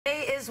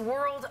is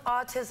World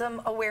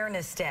Autism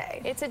Awareness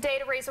Day. It's a day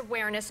to raise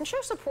awareness and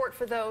show support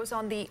for those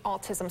on the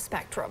autism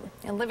spectrum.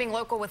 And living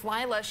local with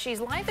Lila, she's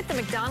live at the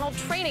MacDonald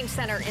Training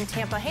Center in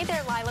Tampa. Hey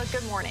there, Lila.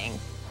 Good morning.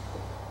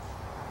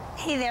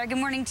 Hey there, good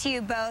morning to you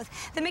both.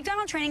 The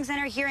MacDonald Training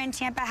Center here in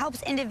Tampa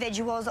helps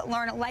individuals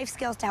learn life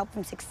skills to help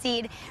them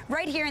succeed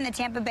right here in the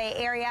Tampa Bay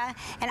area.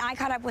 And I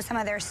caught up with some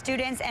of their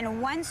students,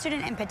 and one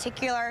student in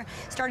particular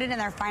started in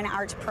their fine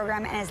arts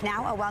program and is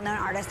now a well-known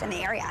artist in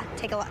the area.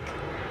 Take a look.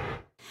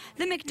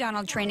 The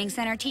MacDonald Training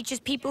Center teaches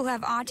people who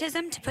have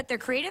autism to put their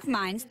creative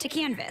minds to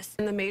canvas.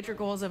 And the major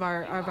goals of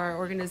our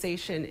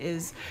organization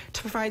is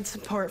to provide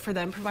support for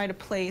them, provide a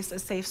place, a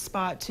safe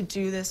spot to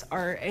do this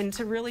art, and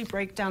to really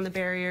break down the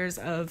barriers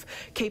of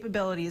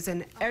capabilities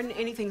and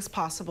anything's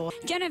possible.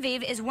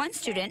 Genevieve is one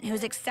student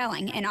who's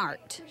excelling in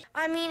art.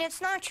 I mean,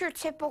 it's not your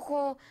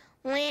typical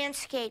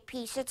landscape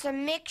piece. It's a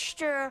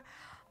mixture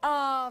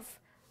of,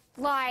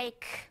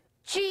 like,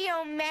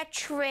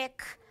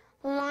 geometric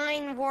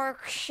line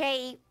work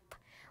shape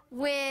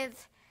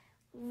with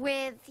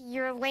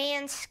your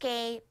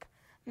landscape,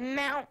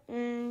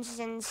 mountains,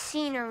 and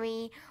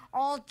scenery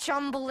all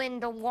jumble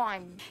into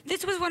one.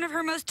 This was one of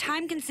her most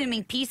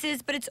time-consuming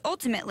pieces, but it's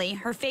ultimately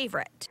her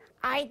favorite.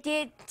 I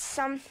did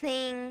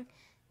something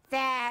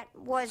that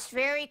was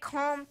very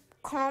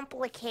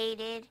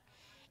complicated,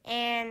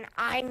 and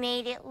I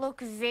made it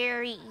look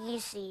very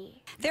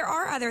easy. There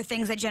are other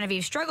things that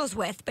Genevieve struggles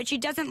with, but she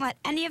doesn't let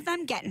any of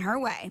them get in her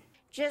way.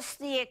 Just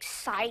the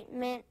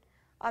excitement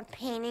of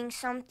painting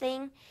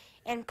something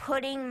and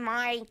putting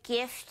my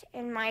gift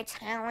and my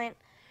talent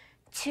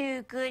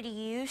to good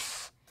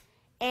use,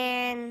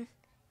 and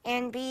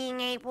being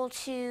able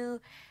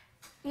to,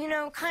 you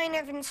know, kind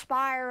of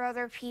inspire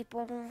other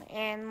people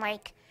and,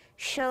 like,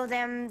 show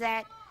them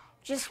that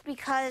just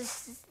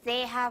because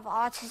they have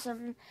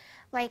autism,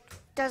 like,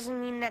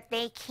 doesn't mean that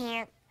they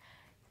can't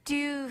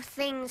do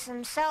things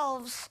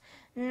themselves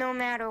no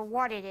matter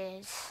what it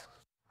is.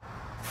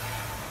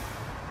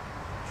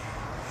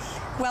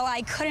 Well,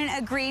 I couldn't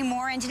agree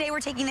more, and today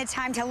we're taking the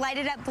time to light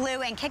it up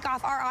blue and kick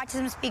off our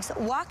Autism Speaks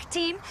Walk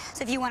team.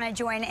 So if you want to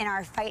join in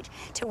our fight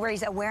to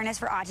raise awareness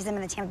for autism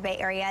in the Tampa Bay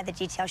area, the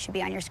details should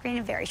be on your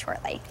screen very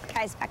shortly.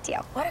 Guys, back to you.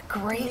 What a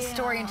great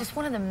story, and just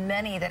one of the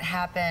many that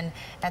happen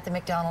at the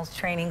MacDonald's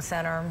Training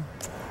Center.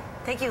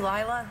 Thank you,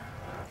 Lila.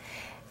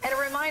 And a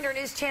reminder,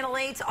 News Channel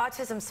 8's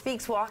Autism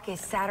Speaks Walk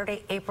is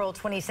Saturday, April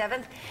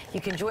 27th.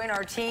 You can join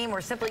our team or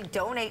simply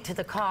donate to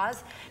the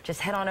cause. Just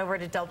head on over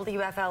to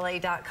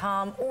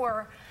WFLA.com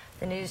or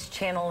the News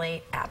Channel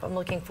 8 app. I'm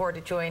looking forward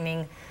to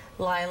joining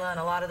Lila and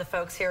a lot of the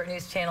folks here at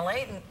News Channel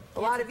 8 and a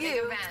lot of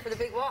you for the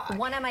big walk.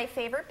 One of my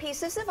favorite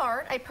pieces of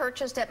art I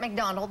purchased at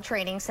MacDonald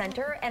Training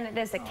Center, and it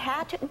is a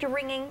cat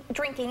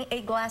drinking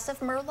a glass of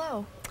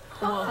Merlot.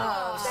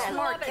 Whoa,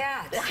 smart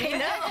cat. I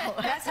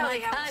know. That's how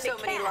they have so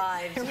many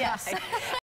lives. Yes.